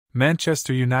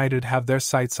Manchester United have their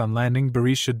sights on landing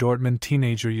Borussia Dortmund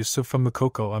teenager Youssoufa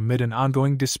Moukoko amid an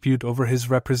ongoing dispute over his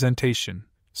representation,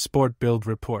 Sport Bild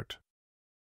report.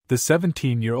 The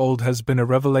 17-year-old has been a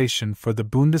revelation for the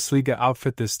Bundesliga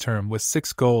outfit this term with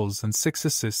 6 goals and 6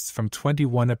 assists from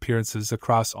 21 appearances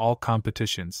across all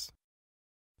competitions.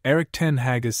 Erik ten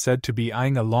Hag is said to be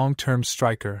eyeing a long-term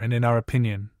striker, and in our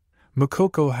opinion,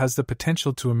 Moukoko has the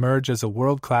potential to emerge as a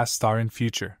world-class star in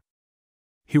future.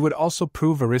 He would also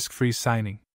prove a risk-free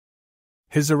signing.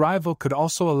 His arrival could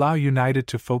also allow United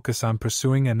to focus on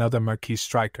pursuing another marquee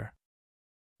striker.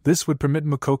 This would permit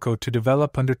Moukoko to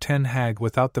develop under ten Hag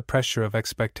without the pressure of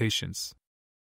expectations.